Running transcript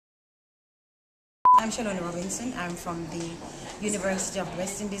I'm Shelonie Robinson. I'm from the University of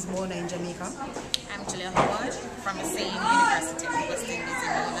West Indies, Mona in Jamaica. I'm Julia Howard from the same University of West Indies in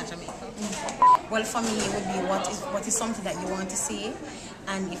Mona, Jamaica. Well, for me, it would be what is something that you want to say,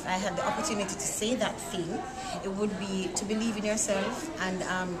 and if I had the opportunity to say that thing, it would be to believe in yourself and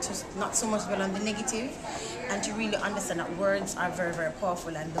to not so much dwell on the negative, and to really understand that words are very, very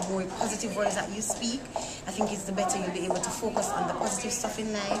powerful, and the more positive words that you speak, I think it's the better you'll be able to focus on the positive stuff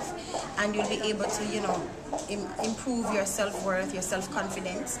in life, and you'll be able to, improve your self-worth, your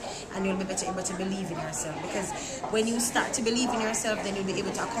self-confidence, and you'll be better able to believe in yourself. Because when you start to believe in yourself, then you'll be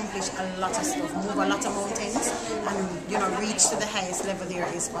able to accomplish a lot of stuff, move a lot of mountains, and reach to the highest level there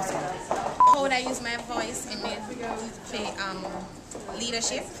is possible. How would I use my voice in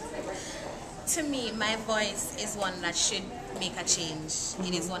leadership? To me, my voice is one that should make a change.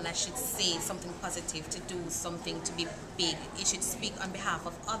 It is one that should say something positive, to do something, to be big. It should speak on behalf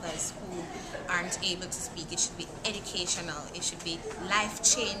of others who aren't able to speak. It should be educational. It should be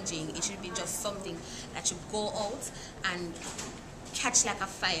life-changing. It should be just something that should go out and catch like a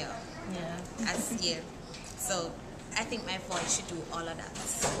fire. Yeah. So I think my voice should do all of that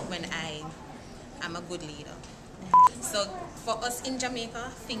when I am a good leader. So for us in Jamaica,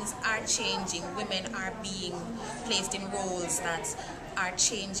 things are changing. Women are being placed in roles that are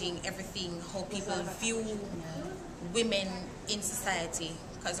changing everything, how people view women in society,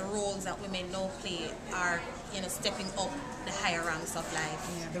 because the roles that women now play are, stepping up the higher ranks of life.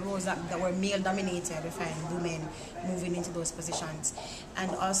 Yeah, the roles that were male dominated, we find women moving into those positions.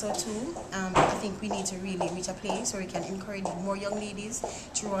 And also too, I think we need to really reach a place where we can encourage more young ladies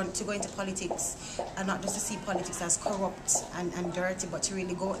to go into politics, and not just to see politics as corrupt and dirty, but to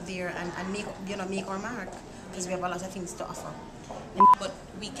really go out there and make our mark, because we have a lot of things to offer. But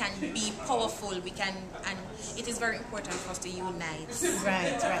we can be powerful, and it is very important for us to unite.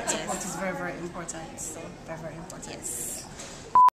 Right. Support is very, very important. So, very, very important. Yes.